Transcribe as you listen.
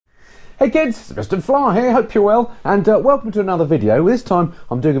Hey kids, it's Mr. Fly here, hope you're well, and welcome to another video. This time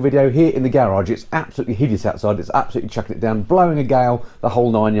I'm doing a video here in the garage. It's absolutely hideous outside, it's absolutely chucking it down, blowing a gale, the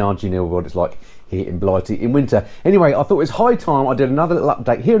whole 9 yards. You know what it's like here in Blighty in winter. Anyway, I thought it was high time I did another little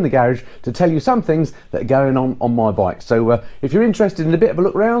update here in the garage to tell you some things that are going on my bike. So if you're interested in a bit of a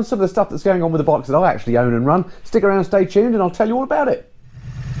look around, some of the stuff that's going on with the bikes that I actually own and run, stick around, stay tuned, and I'll tell you all about it.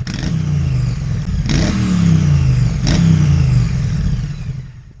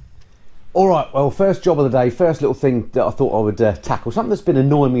 Alright, well, first job of the day, first little thing that I thought I would tackle, something that's been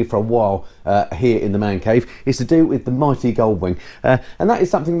annoying me for a while here in the man cave, is to do with the mighty Goldwing. And that is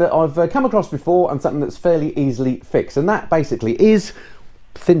something that I've come across before and something that's fairly easily fixed. And that basically is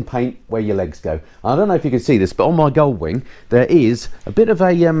thin paint where your legs go. I don't know if you can see this, but on my Goldwing there is a bit of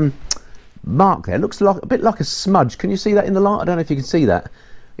a mark there. It looks like a bit like a smudge. Can you see that in the light? I don't know if you can see that.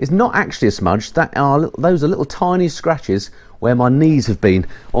 It's not actually a smudge. Those are little tiny scratches where my knees have been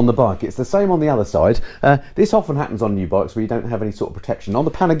on the bike. It's the same on the other side. This often happens on new bikes where you don't have any sort of protection. On the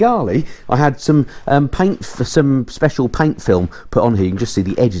Panigale, I had some some special paint film put on here. You can just see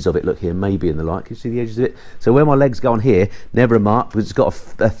the edges of it. Look here, maybe in the light. Can you see the edges of it? So where my legs go on here, never a mark, because it's got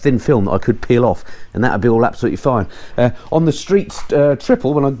a thin film that I could peel off, and that would be all absolutely fine. On the street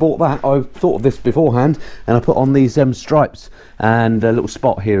triple, when I bought that, I thought of this beforehand, and I put on these stripes and a little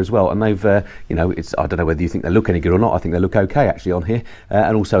spot here as well. And they've, you know, I don't know whether you think they look any good or not. I think they look okay actually on here,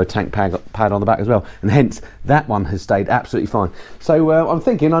 and also a tank pad on the back as well, and hence that one has stayed absolutely fine. So I'm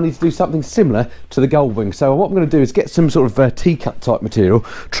thinking I need to do something similar to the Goldwing. So what I'm going to do is get some sort of T-cut type material,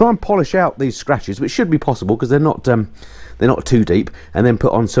 try and polish out these scratches, which should be possible because they're not too deep, and then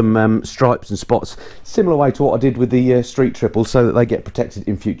put on some stripes and spots similar way to what I did with the street triple, so that they get protected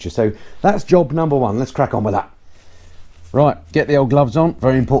in future. So that's job number one. Let's crack on with that. Right, get the old gloves on.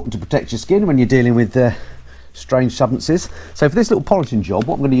 Very important to protect your skin when you're dealing with strange substances. So for this little polishing job,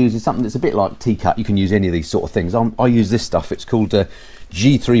 what I'm going to use is something that's a bit like T-cut. You can use any of these sort of things. I use this stuff. It's called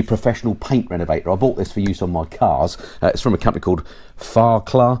G3 Professional Paint Renovator. I bought this for use on my cars. It's from a company called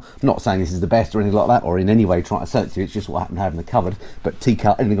Farclar. I'm not saying this is the best or anything like that, or in any way trying to sell it to you. It's just what I happen to have in the cupboard. But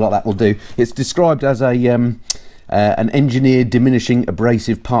T-cut, anything like that will do. It's described as a an engineered diminishing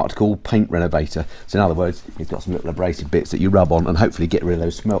abrasive particle paint renovator. So in other words, it's got some little abrasive bits that you rub on and hopefully get rid of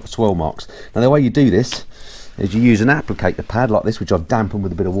those swirl marks. Now the way you do this is you use an applicator pad like this, which I've dampened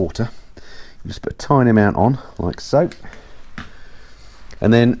with a bit of water. You just put a tiny amount on, like so,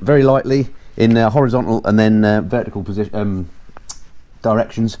 and then very lightly in horizontal and then vertical position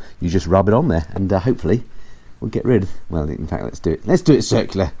directions, you just rub it on there, and hopefully we'll get rid. Well, in fact, let's do it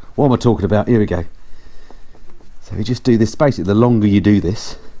circular. What am I talking about? Here we go. So you just do this. Basically, the longer you do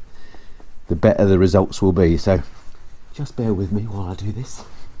this, the better the results will be. So just bear with me while I do this.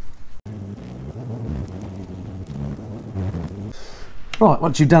 Right,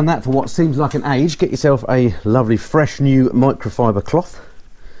 once you've done that for what seems like an age, get yourself a lovely fresh new microfiber cloth,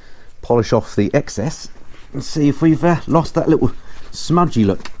 polish off the excess, and see if we've lost that little smudgy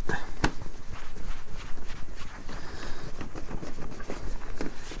look.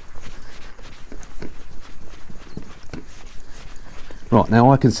 Right,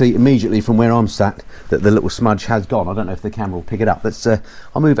 now I can see immediately from where I'm sat that the little smudge has gone. I don't know if the camera will pick it up.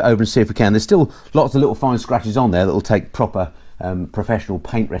 I'll move it over and see if we can. There's still lots of little fine scratches on there that will take proper professional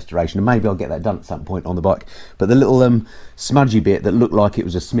paint restoration, and maybe I'll get that done at some point on the bike. But the little smudgy bit that looked like it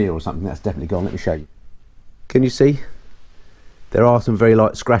was a smear or something, that's definitely gone. Let me show you. Can you see? There are some very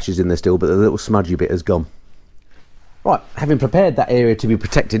light scratches in there still, but the little smudgy bit has gone. Right, having prepared that area to be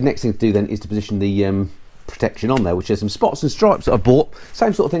protected, next thing to do then is to position the protection on there, which is some spots and stripes that I bought.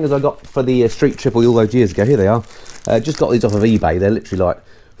 Same sort of thing as I got for the street triple all those years ago. Here they are. Just got these off of eBay. They're literally like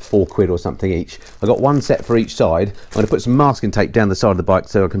 £4 or something each. I got one set for each side. I'm going to put some masking tape down the side of the bike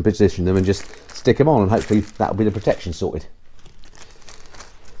so I can position them and just stick them on, and hopefully that'll be the protection sorted.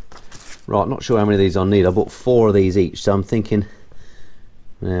 Right, not sure how many of these I need. I bought 4 of these each, so I'm thinking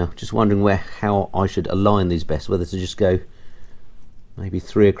now, just wondering how I should align these best, whether to just go maybe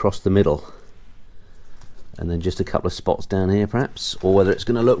 3 across the middle and then just a couple of spots down here perhaps, or whether it's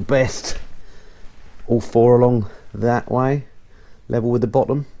going to look best all 4 along that way, level with the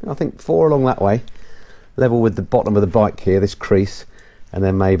bottom. I think 4 along that way, level with the bottom of the bike here, this crease, and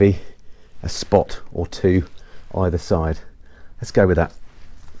then maybe a spot or 2 either side. Let's go with that.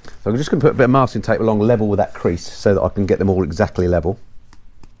 So I'm just going to put a bit of masking tape along level with that crease so that I can get them all exactly level.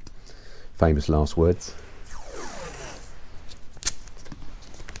 Famous last words.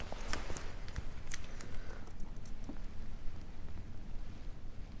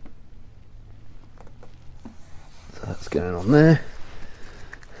 So that's going on there.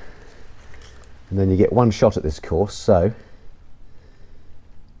 And then you get one shot at this course, so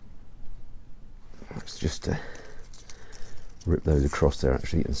Let's just rip those across there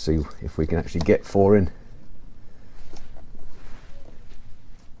actually and see if we can actually get 4 in.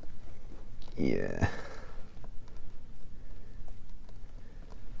 Yeah,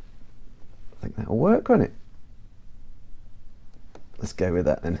 I think that'll work, won't it? Let's go with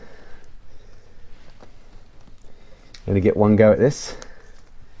that then. Going to get one go at this.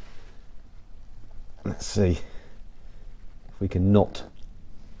 Let's see if we can not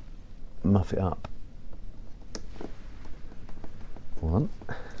muff it up. 1.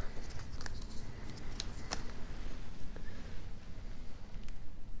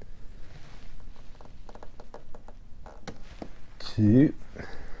 2.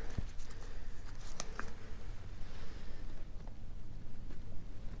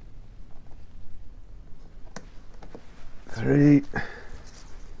 3.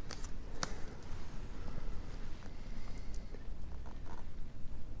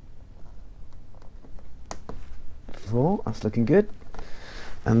 4. That's looking good.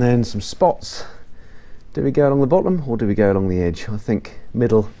 And then some spots. Do we go along the bottom or do we go along the edge? I think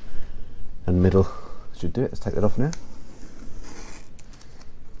middle and middle should do it. Let's take that off now.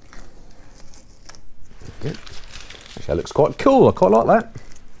 Good. Actually, that looks quite cool. I quite like that.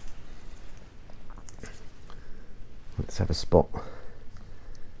 Let's have a spot.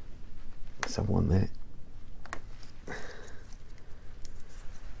 Let's have one there.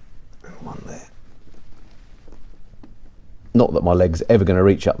 And one there. Not that my leg's ever going to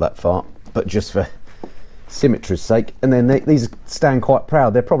reach up that far, but just for symmetry's sake. And then these stand quite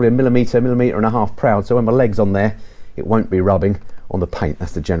proud. They're probably a millimetre and a half proud, so when my leg's on there, it won't be rubbing on the paint.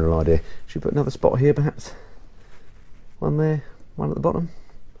 That's the general idea. Should we put another spot here perhaps? One there, one at the bottom.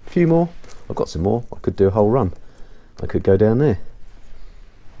 A few more. I've got some more. I could do a whole run. I could go down there.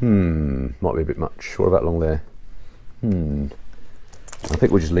 Might be a bit much. What about along there? I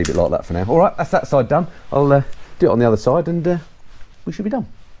think we'll just leave it like that for now. All right, that's that side done. I'll do it on the other side and we should be done.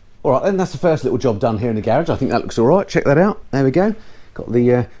 All right, then that's the first little job done here in the garage. I think that looks all right. Check that out. There we go. Got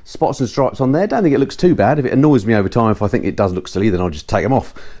the spots and stripes on there. Don't think it looks too bad. If it annoys me over time, if I think it does look silly, then I'll just take them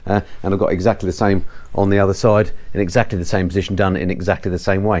off. And I've got exactly the same on the other side, in exactly the same position, done in exactly the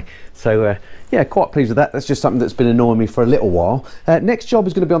same way. So yeah, quite pleased with that. That's just something that's been annoying me for a little while. Next job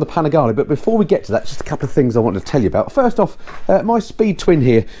is going to be on the Panigale, but before we get to that, just a couple of things I want to tell you about. First off, my Speed Twin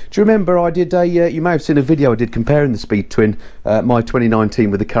here. Do you remember I did a, you may have seen a video I did comparing the Speed Twin, my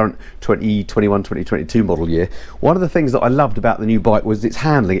 2019 with the current 2021, 2022 model year. One of the things that I loved about the new bike was its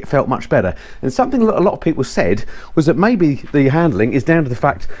handling. It felt much better. And something that a lot of people said was that maybe the handling is down to the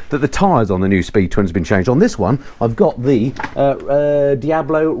fact that the tyres on the new Speed Twin has been changed. On this one, I've got the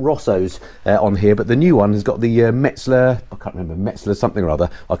Diablo Rossos on here, but the new one has got the Metzler, I can't remember, Metzler something or other,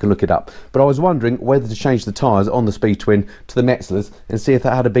 I can look it up. But I was wondering whether to change the tyres on the Speed Twin to the Metzlers and see if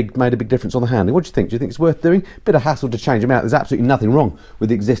that had made a big difference on the handling. What do you think? Do you think it's worth doing? Bit of hassle to change them out. There's absolutely nothing wrong with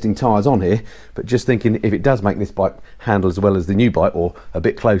the existing tyres on here, but just thinking if it does make this bike handle as well as the new bike or a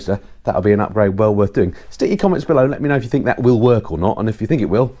bit closer, that'll be an upgrade well worth doing. Stick your comments below, let me know if you think that will work or not, and if you think it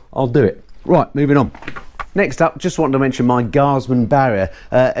will, I'll do it. Right, moving on. Next up, just wanted to mention my Guardsman barrier.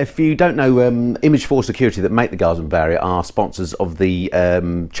 If you don't know, Image 4 Security that make the Guardsman barrier are sponsors of the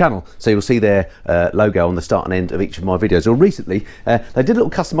channel. So you'll see their logo on the start and end of each of my videos. Well, recently, they did a little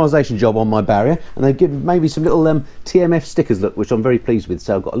customisation job on my barrier, and they've given maybe some little TMF stickers, look, which I'm very pleased with.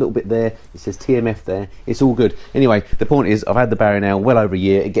 So I've got a little bit there, it says TMF there, it's all good. Anyway, the point is, I've had the barrier now well over a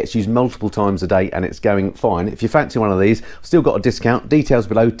year. It gets used multiple times a day, and it's going fine. If you fancy one of these, I've still got a discount. Details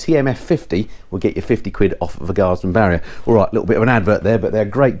below, TMF 50 will get you 50 quid off of a Guardsman barrier. All right, a little bit of an advert there, but they're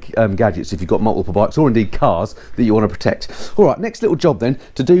great gadgets if you've got multiple bikes or indeed cars that you want to protect. All right, next little job then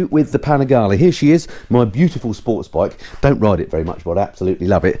to do with the Panigale. Here she is, my beautiful sports bike. Don't ride it very much, but I absolutely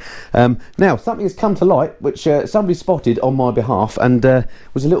love it. Now, something has come to light which somebody spotted on my behalf and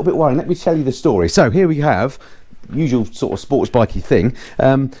was a little bit worrying. Let me tell you the story. So here we have, usual sort of sports bikey thing.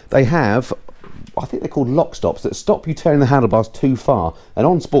 They have, I think they're called lock stops that stop you turning the handlebars too far, and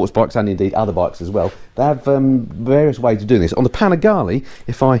on sports bikes and indeed other bikes as well, they have various ways of doing this. On the Panigale,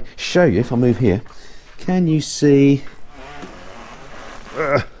 if I show you, if I move here, can you see,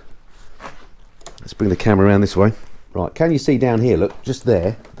 let's bring the camera around this way. Right, can you see down here, look, just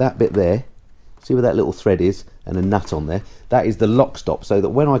there, that bit there, see where that little thread is and a nut on there? That is the lock stop, so that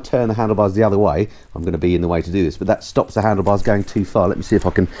when I turn the handlebars the other way, I'm going to be in the way to do this, but that stops the handlebars going too far. Let me see if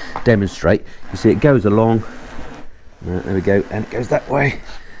I can demonstrate. You see it goes along, there we go, and it goes that way.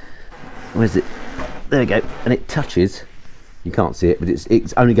 Where's it? There we go, and it touches, you can't see it, but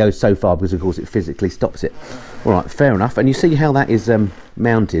it only goes so far because of course it physically stops it. All right, fair enough. And you see how that is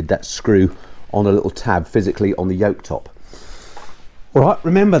mounted, that screw on a little tab physically on the yoke top. All right,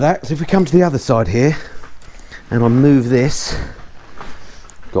 remember that. So if we come to the other side here and I move this,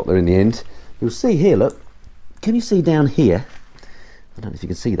 got there in the end, you'll see here, look, can you see down here? I don't know if you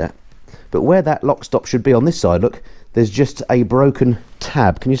can see that, but where that lock stop should be on this side, look, there's just a broken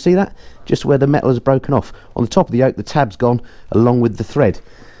tab. Can you see that? Just where the metal has broken off. On the top of the yoke, the tab's gone along with the thread.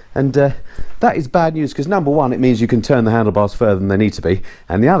 And that is bad news, because number one, it means you can turn the handlebars further than they need to be.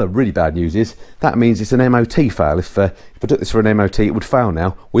 And the other really bad news is that means it's an MOT fail. If I took this for an MOT, it would fail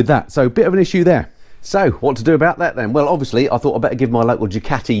now with that. So a bit of an issue there. So what to do about that then? Well, obviously I thought I'd better give my local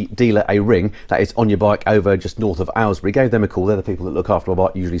Ducati dealer a ring. That is On Your Bike over just north of Aylesbury. Gave them a call. They're the people that look after my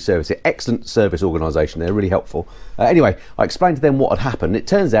bike, usually service it. Excellent service organisation. They're really helpful. Anyway, I explained to them what had happened. It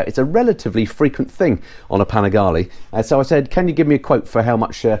turns out it's a relatively frequent thing on a Panigale. So I said, can you give me a quote for how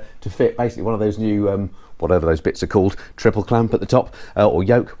much to fit basically one of those new whatever those bits are called, triple clamp at the top, or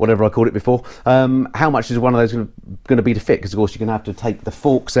yoke, whatever I called it before. How much is one of those going to be to fit? Because of course you're going to have to take the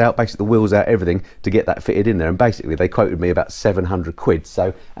forks out, basically the wheels out, everything to get that fitted in there. And basically they quoted me about 700 quid.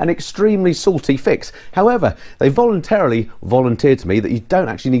 So an extremely salty fix. However, they voluntarily volunteered to me that you don't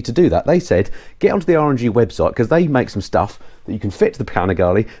actually need to do that. They said, get onto the R&G website, because they make some stuff that you can fit to the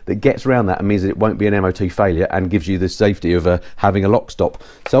Panigale that gets around that and means that it won't be an MOT failure and gives you the safety of having a lock stop.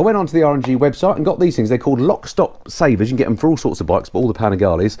 So I went onto the R&G website and got these things. They're called lock stop savers. You can get them for all sorts of bikes, but all the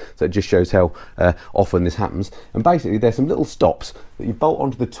Panigales, so it just shows how often this happens. And basically there's some little stops that you bolt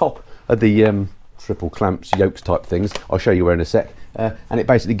onto the top of the triple clamps, yokes type things. I'll show you where in a sec. And it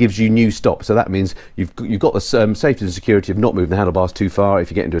basically gives you new stops. So that means you've got the safety and security of not moving the handlebars too far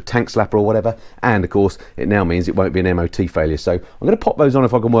if you get into a tank slapper or whatever. And of course, it now means it won't be an MOT failure. So I'm going to pop those on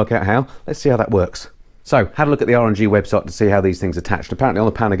if I can work out how. Let's see how that works. So, had a look at the R&G website to see how these things attach. Apparently on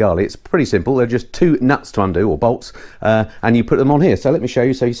the Panigale, it's pretty simple. They're just two nuts to undo, or bolts, and you put them on here. So let me show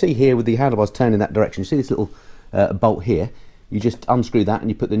you. So you see here with the handlebars turned in that direction, you see this little bolt here. You just unscrew that and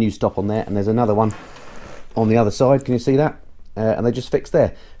you put the new stop on there, and there's another one on the other side. Can you see that? And they just fix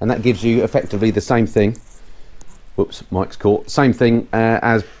there, and that gives you effectively the same thing. Whoops, mic's caught. Same thing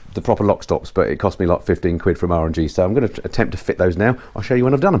as the proper lock stops, but it cost me like 15 quid from R&G. So I'm going to attempt to fit those now. I'll show you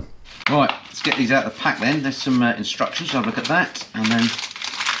when I've done them. Right, let's get these out of the pack then. There's some instructions. Have a look at that, and then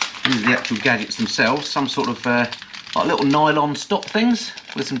these are the actual gadgets themselves. Some sort of like little nylon stop things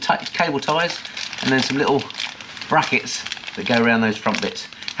with some cable ties, and then some little brackets that go around those front bits.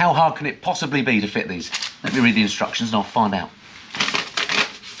 How hard can it possibly be to fit these? Let me read the instructions and I'll find out.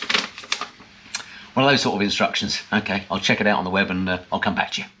 One of those sort of instructions. Okay, I'll check it out on the web and I'll come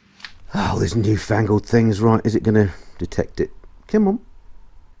back to you. Oh, these newfangled things. Right, is it going to detect it? Come on.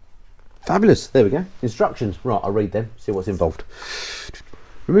 Fabulous. There we go. Instructions. Right, I'll read them, see what's involved.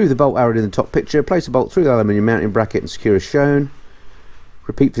 Remove the bolt arrowed in the top picture. Place the bolt through the aluminium mounting bracket and secure as shown.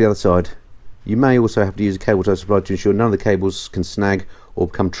 Repeat for the other side. You may also have to use a cable tie supply to ensure none of the cables can snag or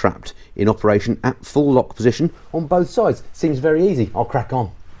become trapped in operation at full lock position on both sides. Seems very easy. I'll crack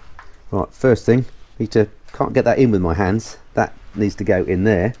on. Right, first thing, can't get that in with my hands. That needs to go in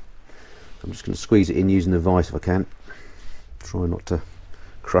there. I'm just going to squeeze it in using the vise if I can. Try not to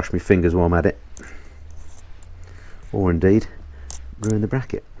crush my fingers while I'm at it, or indeed ruin the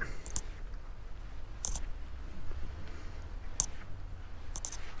bracket.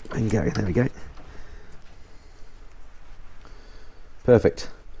 And go, there we go. Perfect.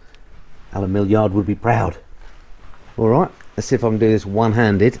 Alan Millyard would be proud. All right, let's see if I can do this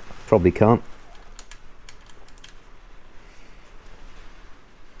one-handed. Probably can't.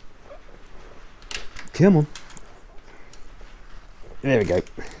 Come on. There we go.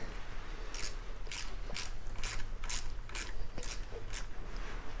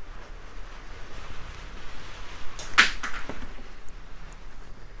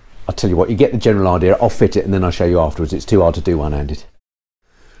 I'll tell you what, you get the general idea. I'll fit it and then I'll show you afterwards. It's too hard to do one-handed.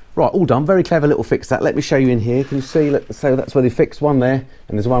 Right, all done. Very clever little fix that. Let me show you in here. Can you see? Look, so that's where they fixed one there,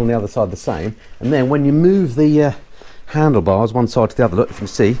 and there's one on the other side the same. And then when you move the handlebars one side to the other, look, if you can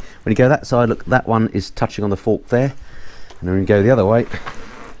see, when you go that side, look, that one is touching on the fork there. And then when you go the other way,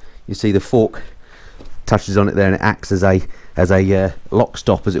 you see the fork touches on it there, and it acts as a lock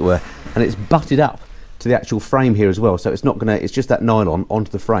stop, as it were. And it's butted up to the actual frame here as well, so it's not gonna. It's just that nylon onto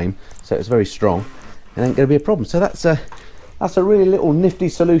the frame, so it's very strong, and ain't gonna be a problem. So that's a really little nifty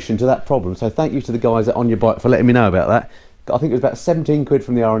solution to that problem. So thank you to the guys at On Your Bike for letting me know about that. I think it was about 17 quid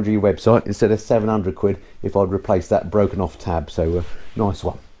from the R&G website instead of 700 quid if I'd replaced that broken off tab. So nice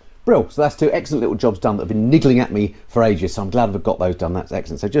one. Brill. So that's two excellent little jobs done that have been niggling at me for ages. So I'm glad I've got those done. That's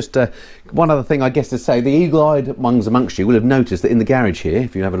excellent. So just one other thing I guess to say, the eagle-eyed ones amongst you will have noticed that in the garage here,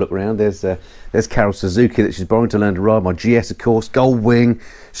 if you have a look around, there's Carol Suzuki that she's borrowing to learn to ride, my GS of course, Goldwing,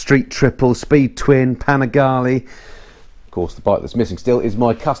 Street Triple, Speed Twin, Panigale, of course, the bike that's missing still is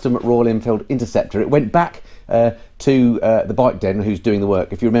my custom Royal Enfield Interceptor. It went back to the bike den who's doing the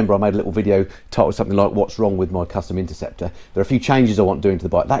work. If you remember, I made a little video titled something like "What's wrong with my custom Interceptor?" There are a few changes I want doing to the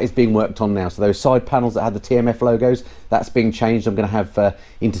bike. That is being worked on now. So those side panels that had the TMF logos, that's being changed. I'm going to have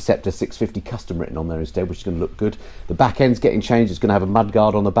Interceptor 650 custom written on there instead, which is going to look good. The back end's getting changed. It's going to have a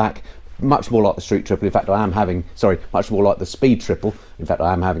mudguard on the back, much more like the Street Triple. In fact, I am having, sorry, much more like the Speed Triple. In fact,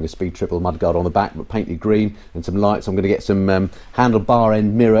 I am having a Speed Triple mudguard on the back, but painted green, and some lights. I'm going to get some handlebar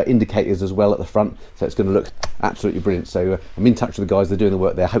end mirror indicators as well at the front, so it's going to look absolutely brilliant. So I'm in touch with the guys, they're doing the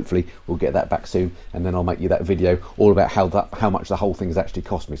work there. Hopefully we'll get that back soon, and then I'll make you that video all about how much the whole thing has actually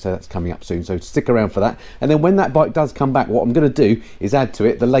cost me. So that's coming up soon, so stick around for that. And then when that bike does come back, what I'm going to do is add to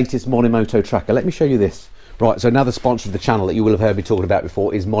it the latest Monimoto tracker. Let me show you this. Right, so another sponsor of the channel that you will have heard me talking about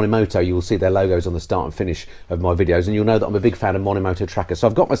before is Monimoto. You will see their logos on the start and finish of my videos, and you'll know that I'm a big fan of Monimoto trackers. So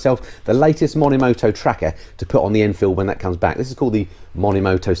I've got myself the latest Monimoto tracker to put on the Enfield when that comes back. This is called the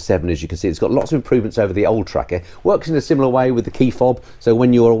Monimoto 7, as you can see. It's got lots of improvements over the old tracker. Works in a similar way with the key fob, so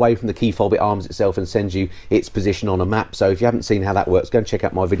when you're away from the key fob, it arms itself and sends you its position on a map. So if you haven't seen how that works, go and check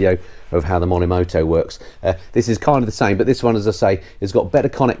out my video of how the Monimoto works. This is kind of the same, but this one, as I say, has got better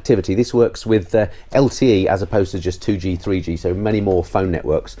connectivity. This works with LTE as opposed to just 2G, 3G, so many more phone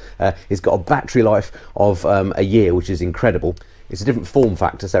networks. It's got a battery life of a year, which is incredible. It's a different form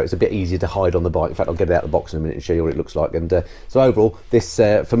factor, so it's a bit easier to hide on the bike. In fact, I'll get it out of the box in a minute and show you what it looks like. And so overall, this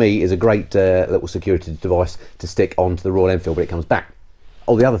for me is a great little security device to stick onto the Royal Enfield when it comes back.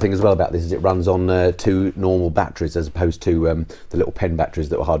 Oh, the other thing as well about this is it runs on 2 normal batteries as opposed to the little pen batteries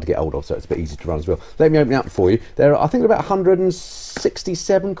that were hard to get hold of, so it's a bit easier to run as well. Let me open it up for you. There are, I think, about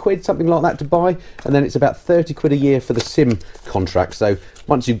 167 quid, something like that, to buy, and then it's about 30 quid a year for the SIM contract. So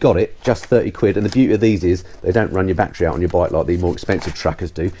once you've got it, just 30 quid. And the beauty of these is they don't run your battery out on your bike like the more expensive trackers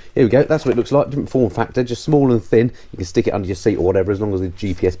do. Here we go, that's what it looks like. Different form factor, just small and thin. You can stick it under your seat or whatever, as long as the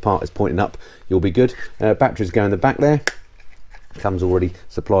GPS part is pointing up, you'll be good. Batteries go in the back there. Comes already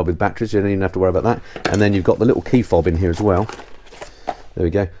supplied with batteries, you don't even have to worry about that. And then you've got the little key fob in here as well. There we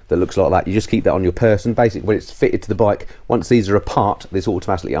go, that looks like that. You just keep that on your person. Basically, when it's fitted to the bike, once these are apart, this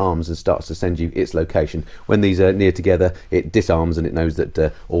automatically arms and starts to send you its location. When these are near together, it disarms and it knows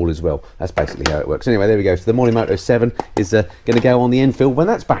that all is well. That's basically how it works. Anyway, there we go. So the Monimoto 7 is going to go on the Enfield when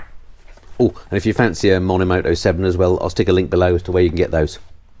that's back. Oh, and if you fancy a Monimoto 7 as well, I'll stick a link below as to where you can get those.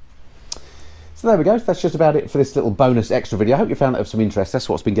 So there we go, that's just about it for this little bonus extra video. I hope you found that of some interest. That's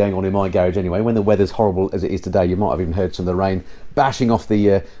what's been going on in my garage anyway. When the weather's horrible as it is today, you might have even heard some of the rain bashing off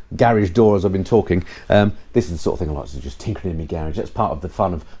the garage door as I've been talking. This is the sort of thing I like to do, just tinkering in my garage. That's part of the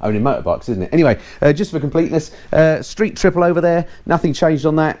fun of owning motorbikes, isn't it? Anyway, just for completeness, Street Triple over there, nothing changed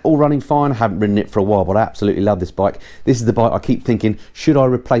on that, all running fine. I haven't ridden it for a while, but I absolutely love this bike. This is the bike I keep thinking, should I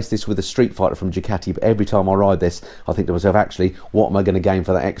replace this with a Street Fighter from Ducati? But every time I ride this, I think to myself, actually, what am I going to gain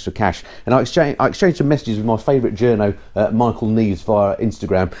for that extra cash? And I exchanged some messages with my favourite journo, Michael Neves, via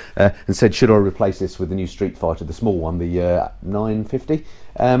Instagram, and said, should I replace this with the new Street Fighter, the small one, the 950?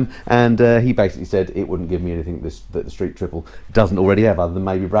 And he basically said it wouldn't give me anything that the Street Triple doesn't already have, other than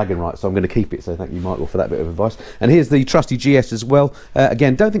maybe bragging rights. So I'm going to keep it. So thank you, Michael, for that bit of advice. And here's the trusty GS as well.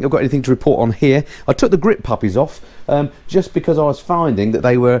 Again, don't think I've got anything to report on here. I took the grip puppies off just because I was finding that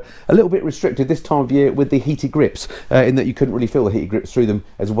they were a little bit restricted this time of year with the heated grips, in that you couldn't really feel the heated grips through them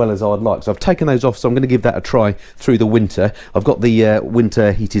as well as I'd like. So I've taken those off, so I'm going to give that a try through the winter. I've got the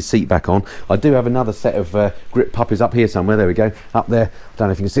winter heated seat back on. I do have another set of grip puppies up here somewhere. There we go, up there. I don't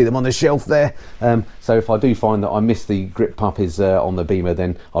know if you can see them on the shelf there. So if I do find that I miss the grip puppies on the Beamer,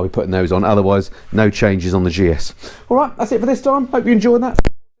 then I'll be putting those on. Otherwise, no changes on the GS. All right, that's it for this time. Hope you enjoyed that.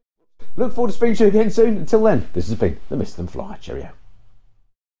 Look forward to speaking to you again soon. Until then, this has been the Missenden Flyer. Cheerio.